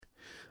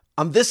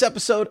On this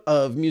episode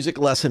of Music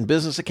Lesson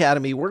Business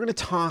Academy, we're going to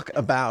talk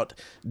about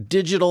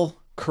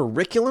digital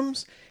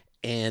curriculums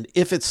and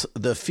if it's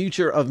the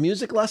future of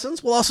music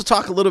lessons. We'll also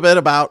talk a little bit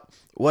about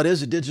what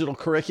is a digital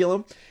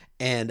curriculum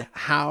and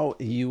how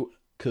you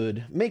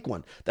could make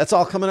one. That's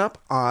all coming up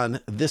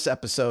on this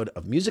episode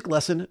of Music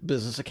Lesson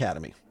Business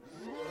Academy.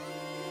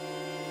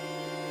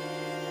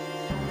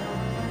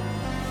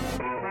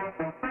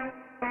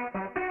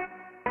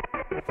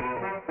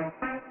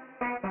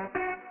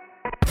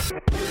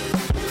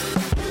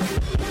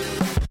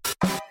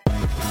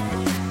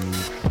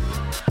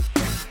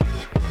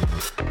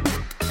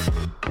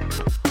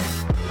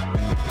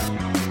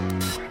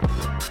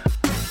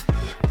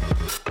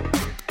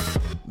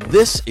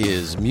 This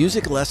is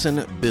Music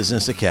Lesson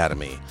Business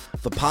Academy,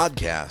 the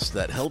podcast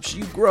that helps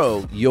you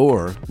grow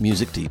your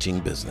music teaching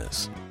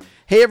business.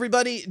 Hey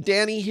everybody,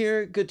 Danny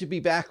here. Good to be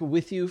back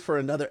with you for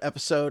another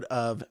episode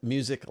of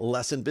Music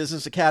Lesson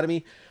Business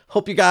Academy.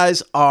 Hope you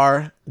guys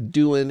are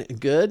doing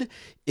good.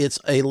 It's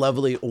a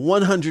lovely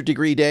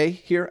 100-degree day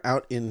here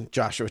out in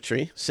Joshua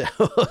Tree. So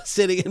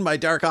sitting in my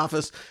dark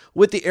office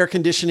with the air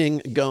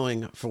conditioning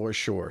going for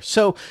sure.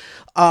 So,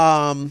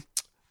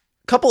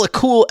 couple of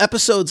cool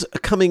episodes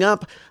coming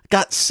up.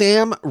 Got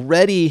Sam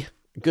Reddy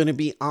going to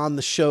be on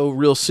the show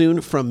real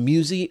soon from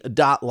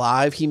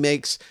Musi.live. He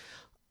makes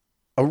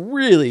a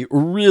really,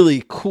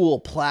 really cool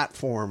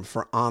platform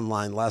for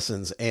online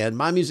lessons, and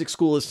my music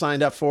school is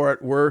signed up for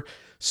it. We're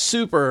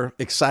super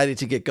excited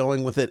to get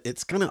going with it.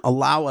 It's going to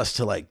allow us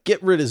to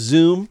get rid of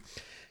Zoom,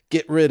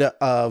 get rid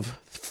of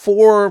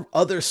 4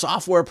 other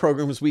software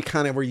programs we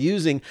kind of were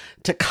using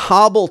to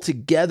cobble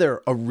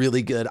together a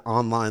really good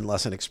online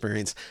lesson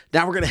experience.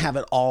 Now we're going to have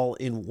it all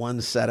in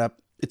one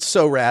setup. It's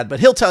so rad, but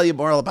he'll tell you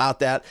more about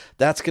that.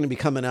 That's going to be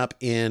coming up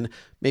in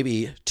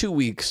maybe 2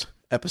 weeks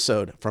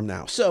episode from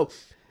now. So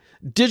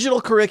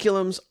digital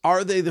curriculums,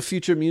 are they the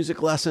future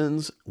music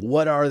lessons?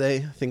 What are they?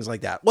 Things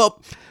like that.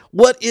 Well,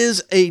 what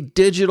is a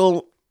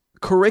digital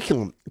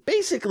curriculum?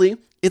 Basically,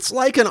 it's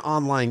like an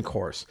online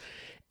course.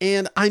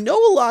 And I know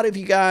a lot of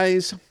you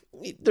guys,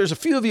 there's a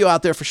few of you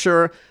out there for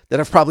sure that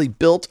have probably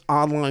built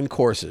online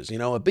courses,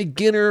 a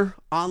beginner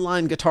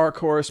online guitar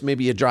course.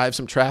 Maybe you drive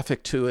some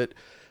traffic to it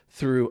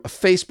through a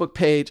Facebook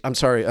page, a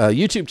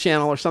YouTube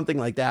channel or something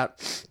like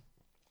that.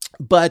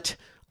 But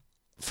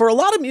for a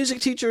lot of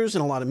music teachers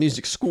and a lot of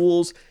music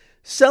schools,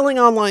 selling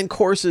online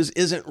courses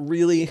isn't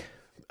really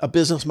a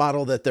business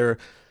model that they're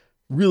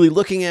really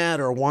looking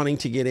at or wanting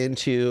to get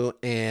into.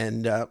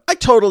 And I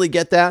totally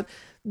get that.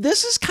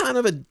 This is kind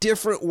of a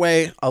different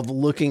way of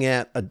looking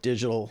at a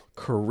digital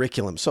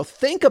curriculum. So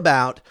think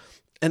about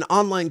an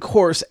online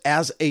course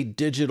as a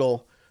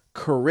digital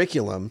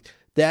curriculum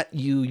that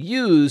you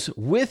use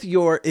with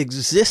your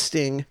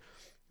existing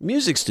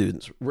music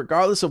students,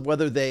 regardless of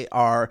whether they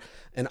are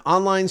an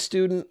online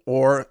student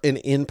or an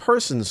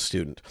in-person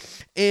student.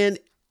 And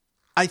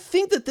I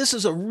think that this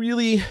is a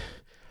really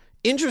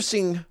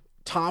interesting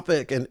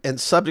topic and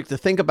subject to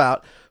think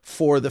about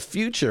for the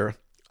future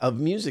of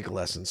music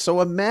lessons.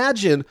 So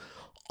imagine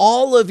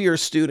all of your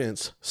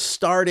students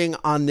starting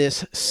on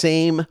this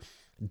same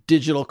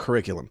digital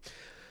curriculum.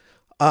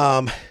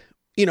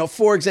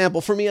 For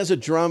example, for me as a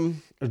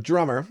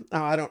drummer,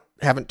 I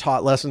haven't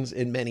taught lessons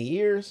in many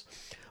years,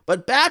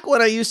 but back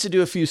when I used to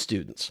do a few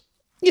students,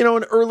 an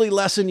early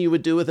lesson you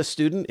would do with a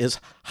student is,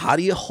 how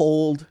do you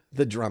hold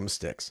the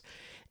drumsticks?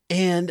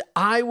 And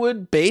I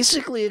would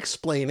basically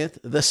explain it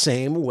the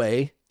same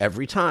way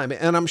every time.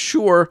 And I'm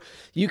sure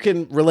you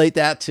can relate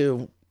that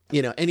to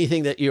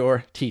anything that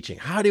you're teaching.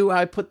 How do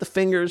I put the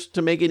fingers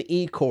to make an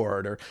E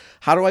chord? Or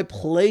how do I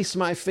place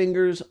my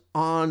fingers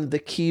on the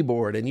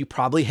keyboard? And you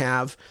probably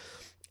have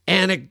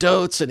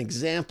anecdotes and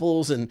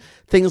examples and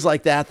things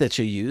like that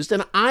you used.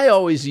 And I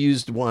always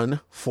used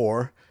one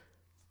for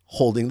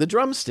holding the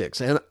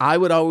drumsticks. And I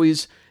would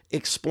always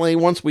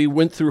explain, once we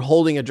went through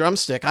holding a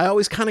drumstick, I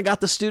always kind of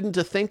got the student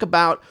to think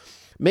about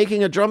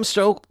making a drum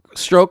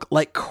stroke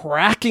like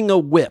cracking a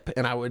whip.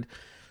 And I would,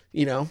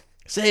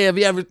 say, have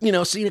you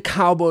ever, seen a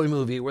cowboy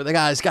movie where the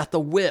guy's got the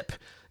whip?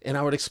 And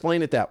I would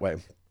explain it that way.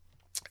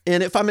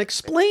 And if I'm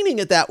explaining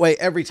it that way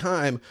every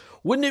time,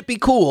 wouldn't it be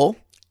cool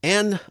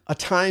and a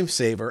time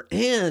saver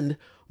and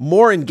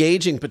more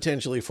engaging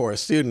potentially for a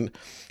student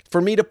for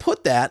me to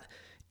put that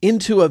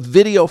into a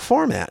video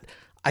format?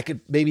 I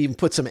could maybe even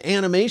put some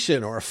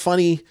animation or a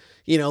funny,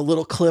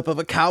 little clip of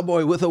a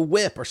cowboy with a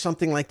whip or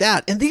something like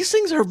that. And these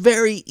things are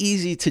very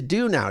easy to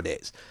do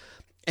nowadays.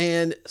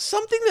 And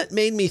something that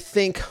made me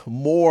think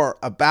more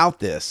about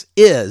this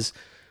is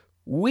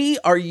we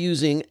are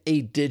using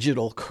a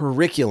digital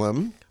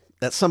curriculum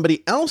that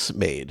somebody else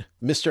made.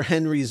 Mr.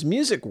 Henry's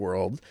Music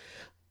World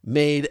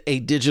made a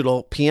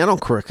digital piano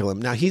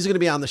curriculum. Now he's going to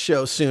be on the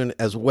show soon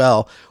as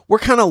well. We're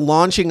kind of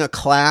launching a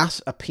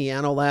class, a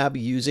piano lab,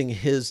 using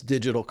his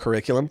digital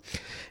curriculum.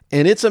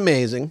 And it's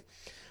amazing.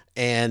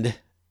 And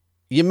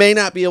you may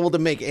not be able to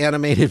make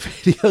animated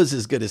videos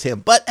as good as him.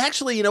 But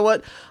actually, you know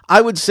what?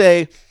 I would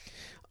say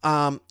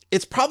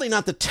it's probably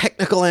not the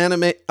technical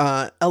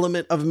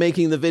element of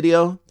making the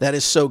video that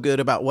is so good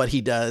about what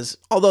he does,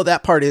 although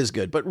that part is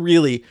good. But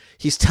really,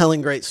 he's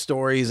telling great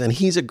stories, and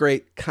he's a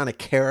great kind of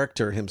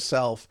character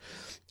himself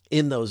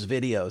in those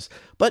videos.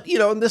 But,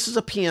 and this is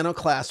a piano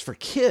class for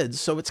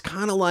kids, so it's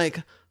kind of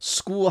like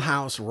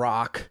Schoolhouse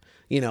Rock,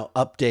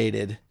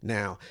 updated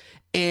now.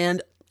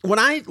 And when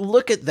I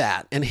look at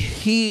that and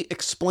he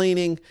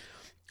explaining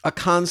a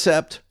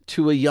concept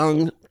to a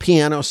young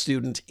piano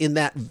student in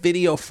that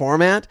video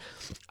format,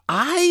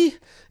 I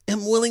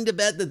am willing to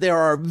bet that there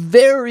are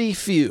very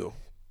few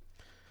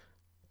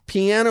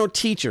piano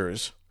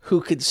teachers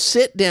who could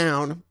sit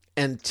down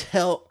and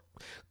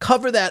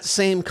cover that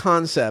same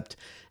concept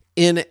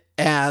in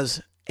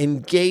as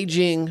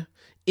engaging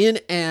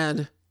and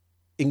as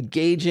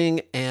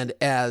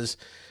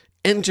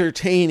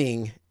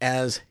entertaining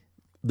as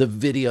the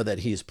video that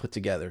he's put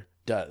together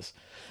does.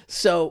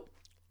 So,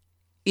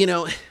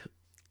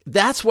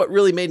 that's what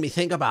really made me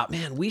think about,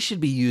 man, we should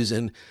be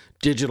using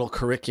digital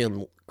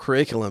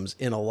curriculums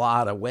in a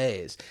lot of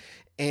ways.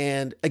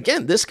 And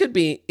again, this could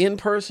be in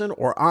person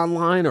or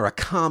online or a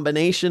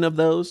combination of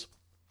those.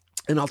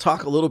 And I'll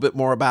talk a little bit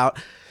more about,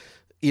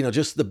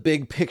 just the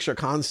big picture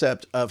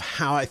concept of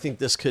how I think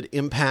this could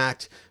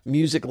impact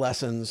music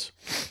lessons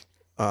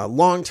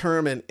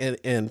long-term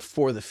and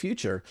for the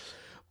future.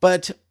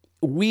 But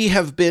we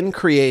have been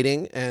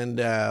creating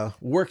and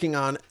working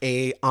on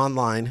a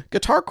online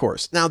guitar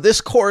course. Now,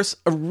 this course,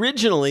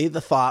 originally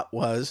the thought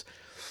was,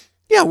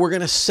 we're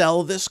going to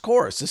sell this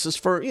course. This is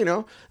for,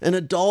 an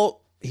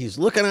adult. He's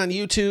looking on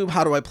YouTube,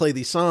 how do I play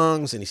these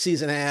songs? And he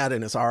sees an ad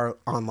and it's our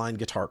online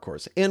guitar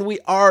course. And we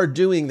are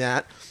doing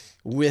that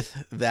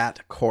with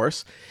that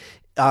course.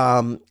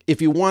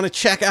 If you want to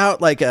check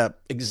out like a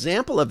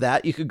example of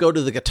that, you could go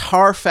to the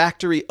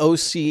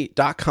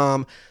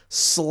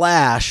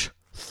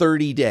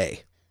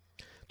guitarfactoryoc.com/30day,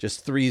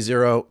 just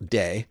 30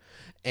 day.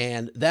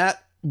 And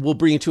that will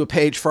bring you to a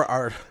page for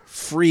our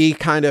free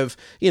kind of,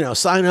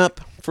 sign up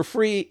for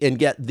free and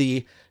get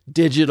the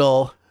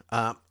digital,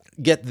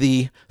 get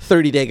the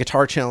 30-day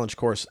guitar challenge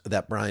course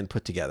that Brian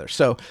put together.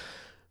 So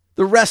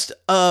the rest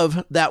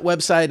of that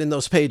website and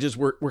those pages,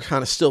 we're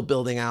kind of still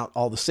building out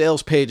all the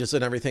sales pages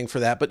and everything for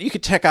that. But you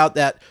could check out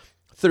that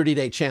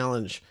 30-day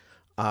challenge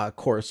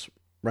course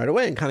right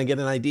away and kind of get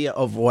an idea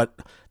of what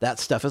that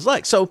stuff is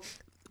like. So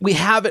we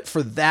have it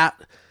for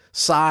that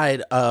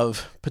side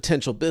of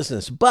potential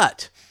business.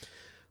 But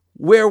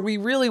where we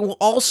really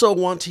also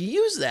want to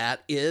use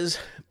that is,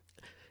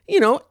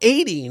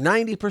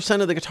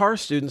 80-90% of the guitar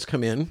students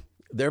come in,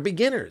 they're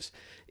beginners.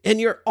 And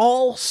you're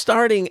all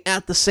starting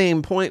at the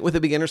same point with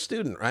a beginner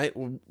student, right?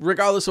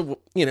 Regardless of,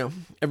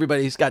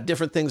 everybody's got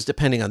different things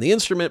depending on the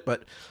instrument,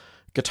 but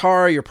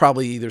guitar, you're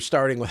probably either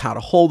starting with how to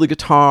hold the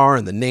guitar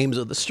and the names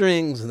of the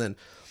strings, and then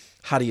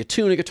how do you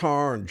tune a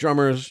guitar, and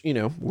drummers,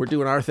 we're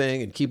doing our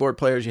thing, and keyboard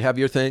players, you have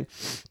your thing.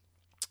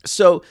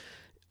 So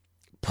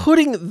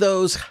putting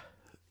those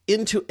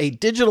into a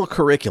digital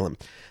curriculum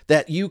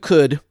that you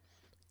could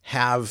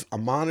have a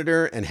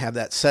monitor and have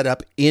that set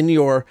up in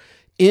your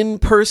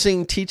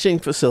in-person teaching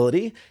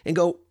facility and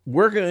go,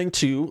 we're going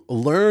to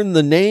learn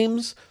the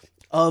names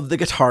of the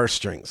guitar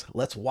strings.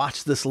 Let's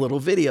watch this little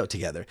video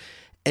together.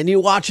 And you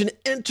watch an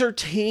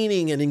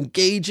entertaining and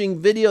engaging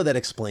video that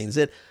explains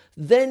it.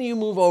 Then you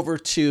move over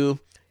to,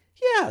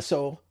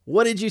 so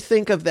what did you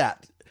think of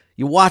that?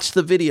 You watch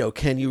the video.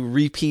 Can you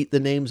repeat the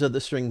names of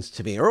the strings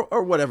to me?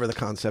 Or whatever the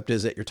concept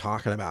is that you're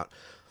talking about.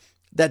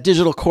 That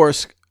digital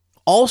course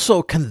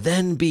also can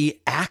then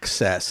be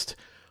accessed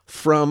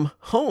from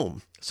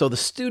home. So the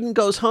student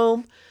goes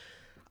home.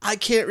 I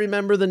can't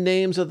remember the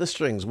names of the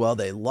strings. Well,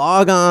 they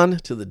log on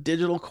to the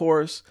digital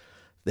course.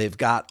 They've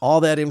got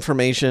all that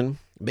information.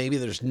 Maybe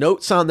there's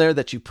notes on there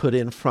that you put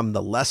in from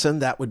the lesson.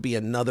 That would be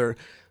another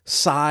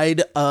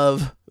side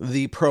of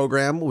the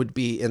program would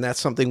be, and that's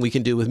something we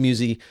can do with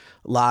Musi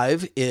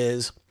Live,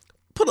 is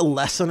put a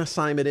lesson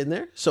assignment in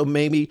there. So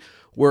maybe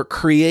we're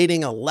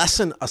creating a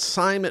lesson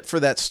assignment for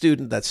that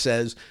student that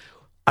says,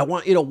 I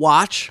want you to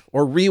watch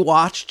or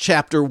rewatch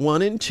chapter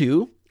 1 and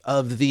 2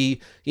 of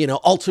the,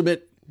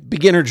 ultimate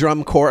beginner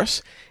drum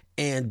course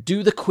and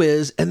do the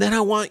quiz. And then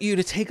I want you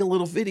to take a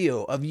little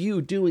video of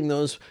you doing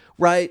those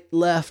right,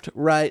 left,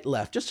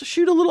 just to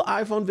shoot a little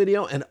iPhone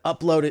video and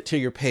upload it to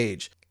your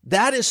page.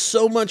 That is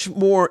so much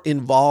more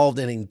involved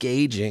and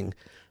engaging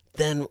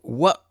than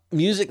what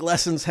music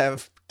lessons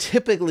have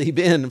typically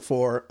been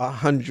for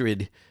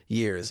 100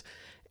 years.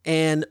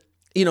 And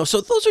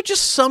so those are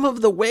just some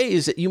of the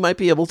ways that you might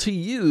be able to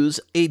use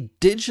a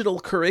digital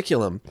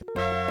curriculum.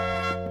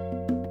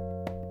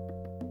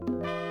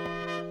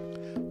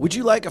 Would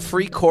you like a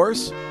free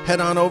course? Head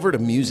on over to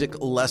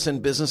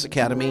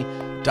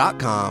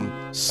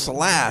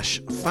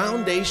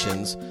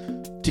musiclessonbusinessacademy.com/foundations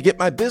to get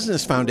my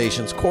Business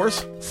Foundations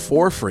course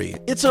for free.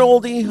 It's an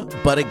oldie,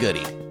 but a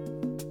goodie.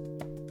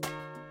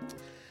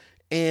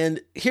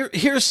 And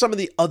here's some of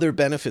the other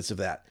benefits of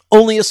that.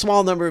 Only a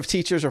small number of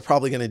teachers are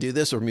probably going to do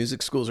this, or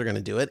music schools are going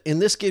to do it.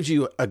 And this gives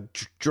you a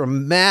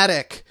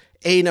dramatic,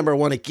 number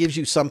one, it gives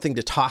you something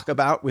to talk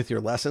about with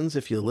your lessons.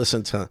 If you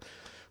listen to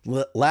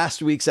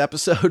last week's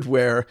episode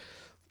where,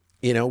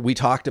 we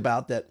talked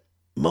about that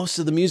most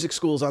of the music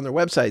schools on their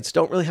websites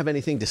don't really have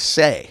anything to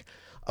say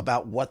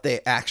about what they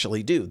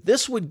actually do.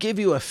 This would give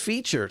you a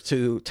feature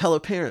to tell a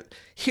parent,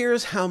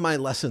 here's how my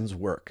lessons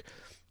work.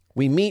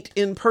 We meet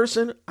in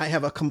person. I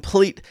have a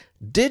complete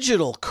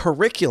digital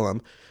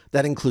curriculum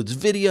that includes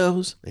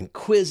videos and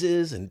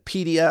quizzes and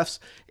PDFs,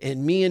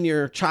 and me and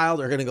your child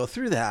are going to go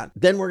through that.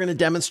 Then we're going to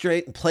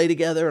demonstrate and play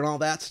together and all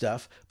that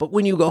stuff. But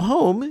when you go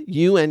home,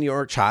 you and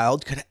your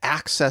child could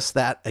access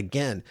that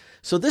again.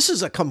 So this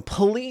is a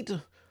complete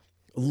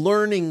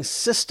learning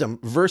system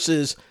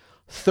versus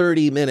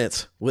 30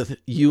 minutes with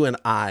you and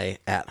I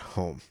at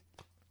home.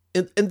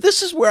 And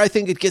this is where I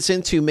think it gets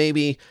into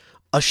maybe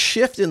a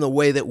shift in the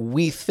way that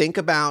we think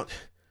about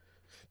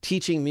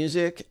teaching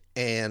music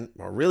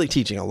or really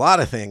teaching a lot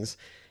of things,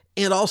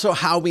 and also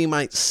how we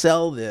might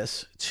sell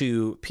this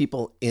to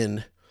people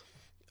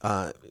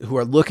who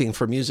are looking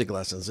for music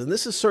lessons. And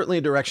this is certainly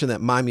a direction that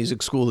my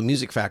music school, the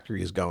Music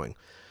Factory, is going.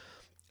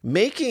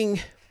 Making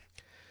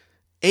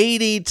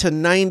 80 to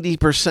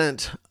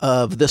 90%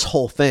 of this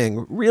whole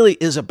thing really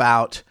is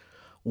about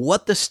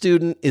what the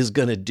student is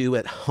going to do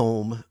at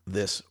home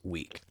this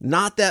week.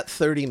 Not that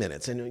 30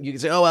 minutes. And you can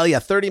say,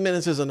 30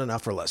 minutes isn't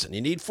enough for a lesson.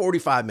 You need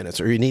 45 minutes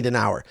or you need an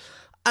hour.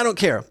 I don't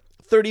care.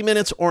 30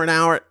 minutes or an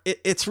hour,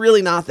 it's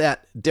really not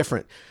that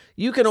different.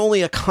 You can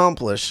only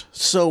accomplish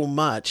so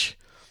much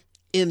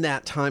in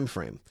that time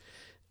frame.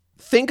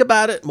 Think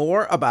about it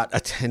more about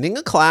attending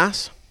a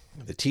class.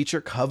 The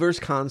teacher covers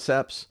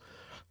concepts.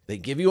 They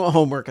give you a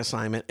homework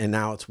assignment, and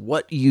now it's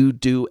what you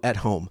do at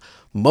home.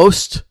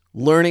 Most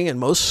learning and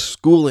most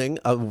schooling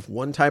of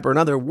one type or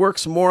another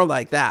works more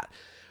like that.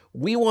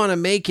 We want to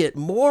make it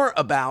more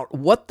about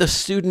what the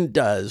student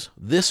does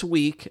this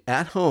week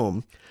at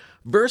home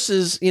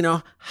versus,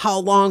 how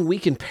long we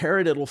can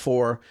paradiddle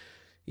for,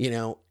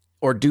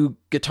 or do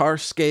guitar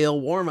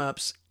scale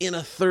warm-ups in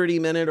a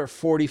 30-minute or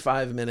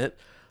 45-minute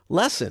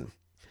lesson.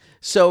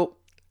 So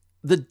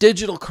the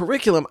digital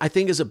curriculum, I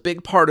think, is a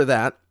big part of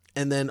that.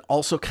 And then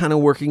also kind of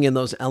working in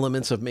those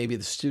elements of maybe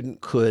the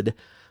student could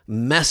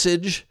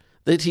message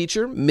the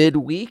teacher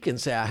midweek and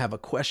say, I have a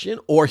question,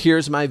 or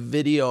here's my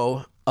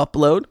video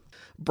upload.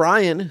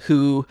 Brian,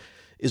 who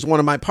is one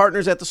of my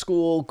partners at the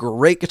school,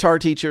 great guitar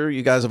teacher.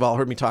 You guys have all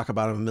heard me talk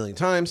about him a million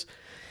times.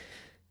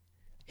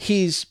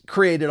 He's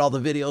created all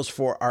the videos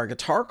for our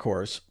guitar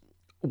course.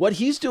 What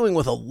he's doing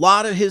with a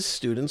lot of his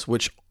students,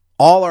 which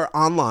all are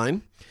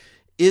online,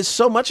 is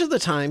so much of the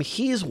time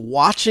he's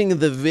watching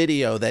the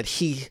video that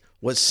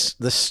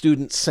the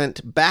student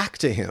sent back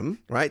to him,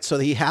 right? So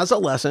he has a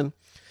lesson.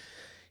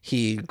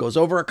 He goes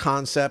over a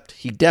concept.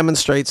 He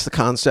demonstrates the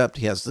concept.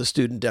 He has the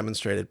student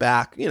demonstrate it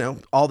back,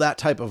 all that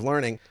type of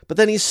learning. But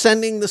then he's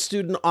sending the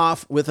student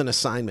off with an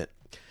assignment.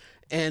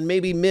 And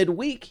maybe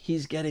midweek,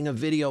 he's getting a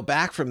video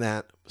back from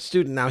that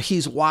student. Now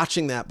he's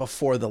watching that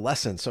before the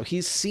lesson. So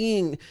he's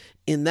seeing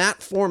in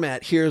that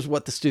format, here's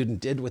what the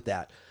student did with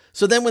that.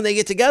 So then when they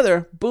get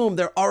together, boom,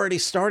 they're already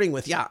starting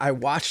with, I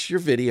watched your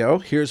video.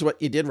 Here's what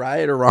you did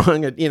right or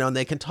wrong, and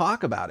they can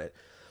talk about it.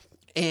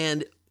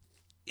 And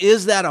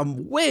is that a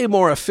way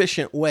more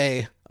efficient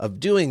way of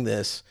doing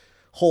this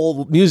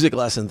whole music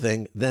lesson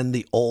thing than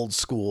the old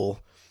school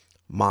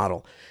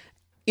model?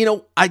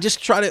 I'm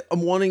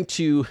wanting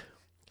to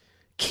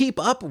keep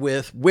up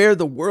with where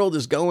the world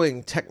is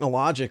going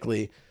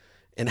technologically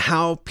and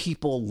how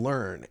people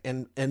learn.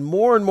 And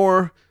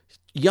more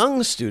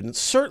young students,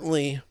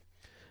 certainly,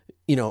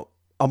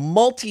 a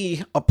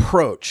multi-tiered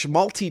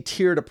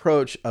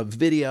approach of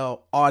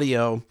video,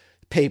 audio,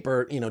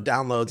 paper,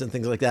 downloads and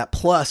things like that,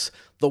 plus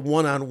the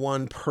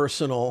one-on-one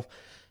personal,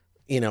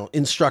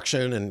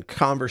 instruction and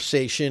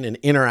conversation and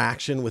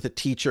interaction with a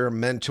teacher,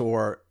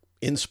 mentor,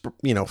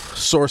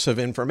 source of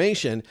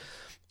information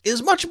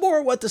is much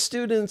more what the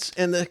students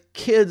and the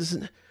kids,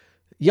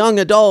 young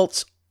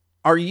adults,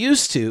 are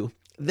used to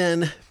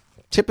than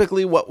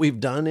typically what we've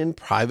done in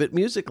private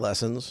music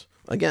lessons,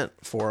 again,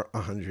 for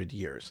 100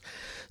 years.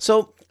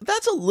 So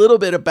that's a little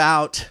bit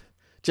about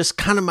just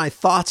kind of my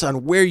thoughts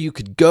on where you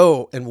could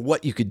go and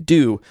what you could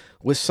do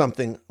with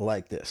something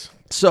like this.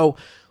 So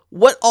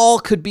what all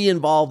could be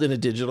involved in a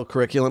digital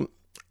curriculum?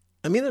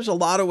 I mean, there's a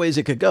lot of ways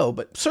it could go,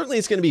 but certainly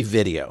it's going to be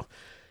video.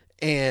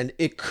 And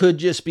it could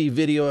just be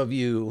video of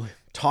you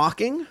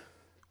talking,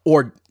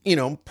 or,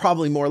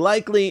 probably more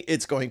likely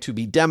it's going to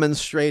be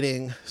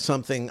demonstrating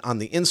something on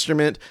the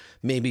instrument.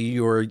 Maybe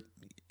you're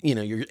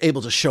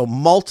able to show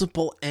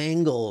multiple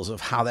angles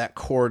of how that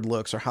chord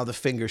looks or how the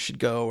finger should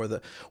go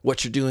or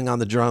what you're doing on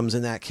the drums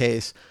in that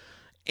case.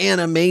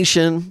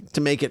 Animation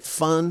to make it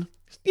fun,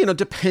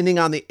 depending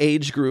on the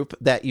age group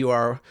that you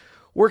are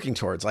working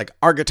towards. Like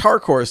our guitar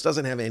course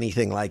doesn't have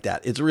anything like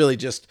that. It's really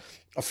just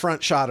a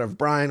front shot of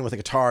Brian with a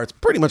guitar. It's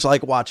pretty much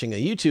like watching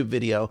a YouTube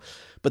video,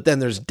 but then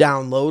there's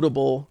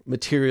downloadable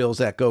materials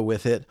that go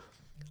with it.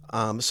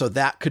 So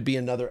that could be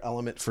another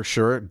element for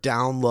sure.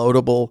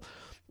 Downloadable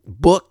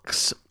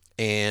books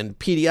and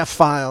PDF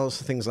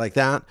files, things like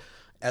that,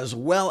 as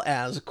well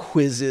as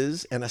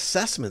quizzes and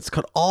assessments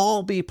could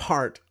all be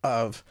part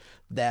of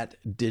that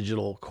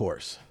digital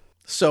course.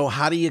 So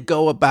how do you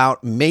go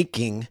about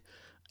making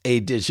a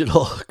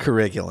digital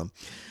curriculum?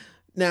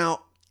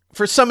 Now,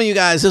 for some of you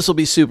guys, this will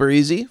be super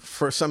easy.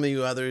 For some of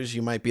you others,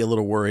 you might be a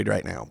little worried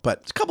right now.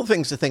 But a couple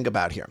things to think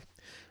about here.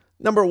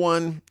 Number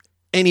one,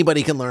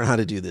 anybody can learn how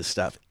to do this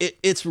stuff.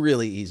 It's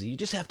really easy. You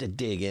just have to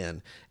dig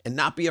in and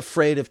not be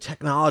afraid of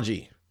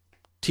technology.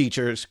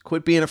 Teachers,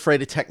 quit being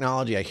afraid of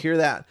technology. I hear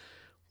that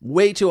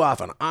way too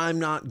often. I'm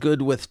not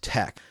good with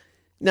tech.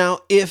 Now,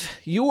 if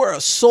you are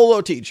a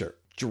solo teacher,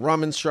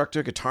 drum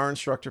instructor, guitar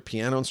instructor,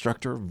 piano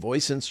instructor,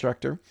 voice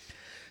instructor,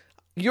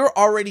 you're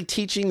already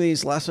teaching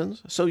these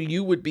lessons, so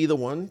you would be the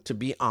one to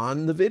be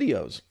on the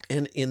videos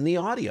and in the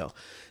audio.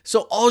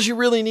 So all you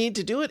really need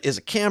to do it is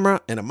a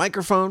camera and a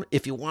microphone.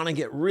 If you want to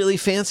get really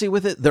fancy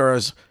with it,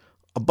 there's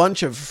a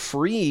bunch of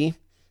free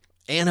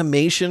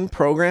animation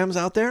programs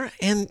out there,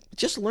 and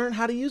just learn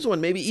how to use one.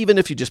 Maybe even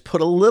if you just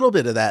put a little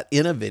bit of that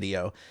in a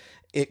video,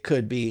 it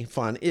could be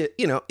fun,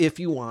 if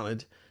you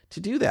wanted to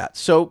do that.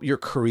 So you're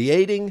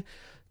creating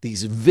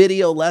these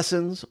video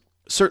lessons,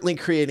 certainly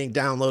creating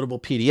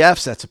downloadable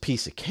PDFs. That's a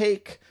piece of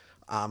cake.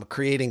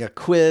 Creating a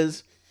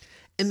quiz.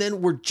 And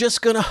then we're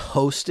just going to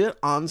host it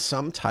on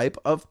some type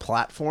of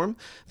platform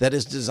that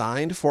is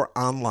designed for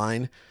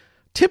online,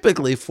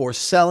 typically for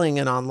selling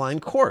an online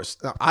course.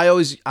 Now, I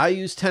use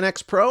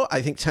 10X Pro.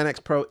 I think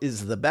 10X Pro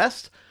is the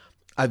best.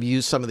 I've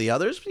used some of the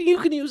others, but you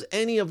can use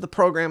any of the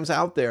programs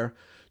out there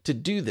to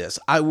do this.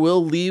 I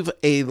will leave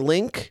a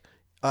link,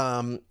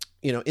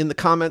 in the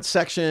comments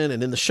section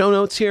and in the show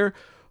notes here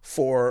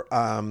for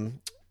I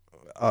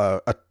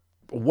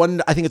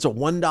think it's a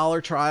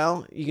 $1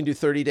 trial. You can do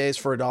 30 days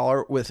for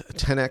 $1 with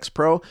 10X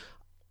Pro.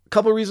 A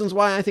couple of reasons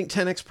why I think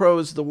 10X Pro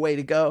is the way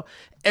to go.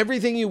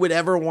 Everything you would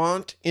ever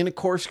want in a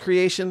course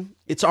creation,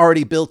 it's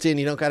already built in.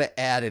 You don't got to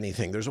add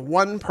anything. There's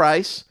one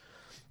price,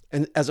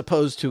 and as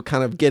opposed to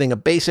kind of getting a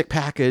basic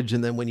package,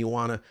 and then when you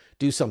want to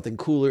do something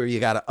cooler, you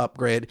got to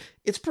upgrade.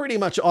 It's pretty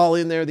much all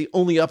in there. The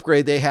only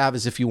upgrade they have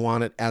is if you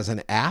want it as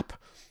an app.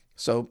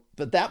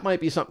 But that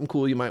might be something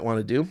cool you might want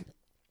to do.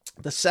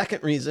 The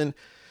second reason,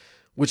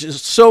 which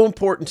is so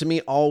important to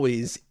me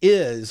always,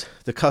 is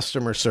the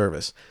customer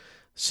service.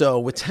 So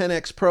with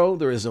 10X Pro,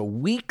 there is a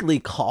weekly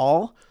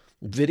call,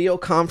 video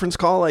conference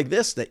call like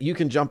this that you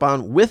can jump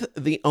on with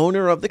the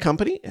owner of the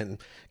company and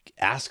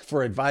ask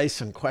for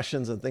advice and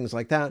questions and things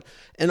like that.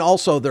 And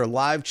also their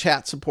live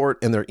chat support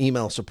and their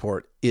email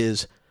support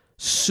is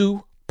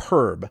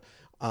superb.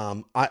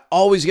 I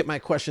always get my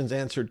questions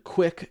answered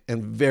quick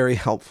and very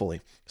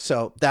helpfully.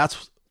 So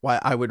that's why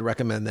I would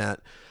recommend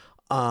that.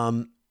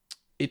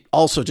 It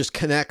also just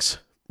connects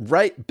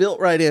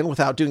built right in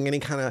without doing any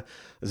kind of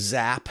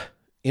Zap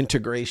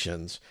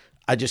integrations.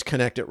 I just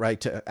connect it right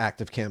to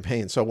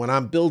ActiveCampaign. So when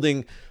I'm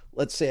building,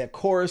 let's say, a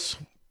course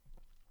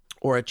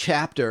or a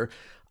chapter,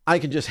 I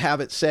can just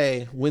have it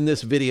say, when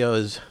this video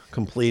is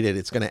completed,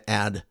 it's going to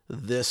add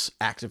this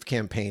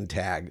ActiveCampaign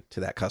tag to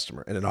that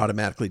customer. And it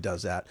automatically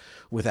does that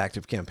with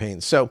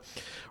ActiveCampaign. So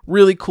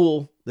really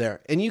cool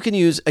there. And you can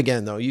use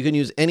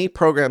any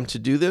program to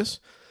do this.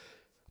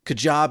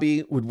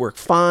 Kajabi would work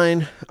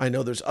fine. I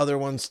know there's other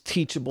ones,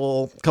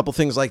 Teachable, a couple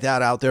things like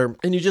that out there.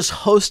 And you just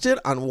host it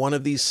on one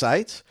of these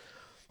sites.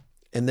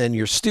 And then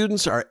your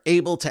students are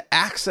able to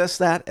access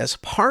that as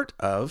part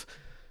of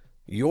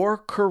your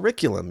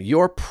curriculum,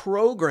 your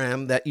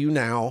program that you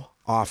now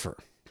offer.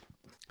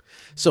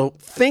 So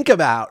think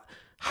about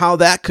how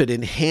that could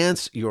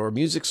enhance your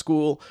music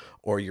school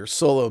or your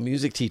solo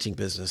music teaching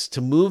business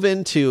to move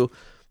into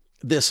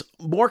this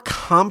more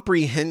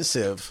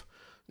comprehensive,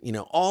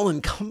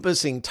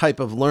 all-encompassing type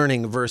of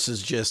learning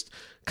versus just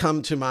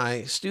come to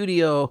my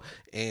studio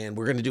and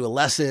we're going to do a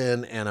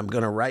lesson and I'm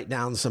going to write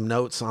down some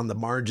notes on the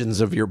margins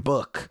of your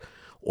book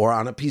or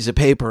on a piece of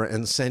paper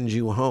and send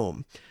you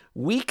home.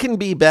 We can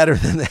be better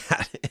than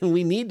that, and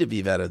we need to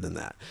be better than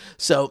that.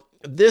 So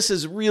this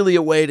is really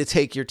a way to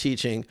take your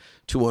teaching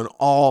to an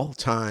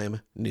all-time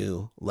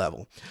new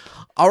level.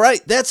 All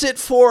right, that's it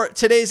for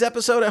today's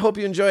episode. I hope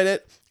you enjoyed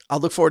it.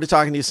 I'll look forward to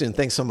talking to you soon.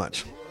 Thanks so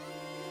much.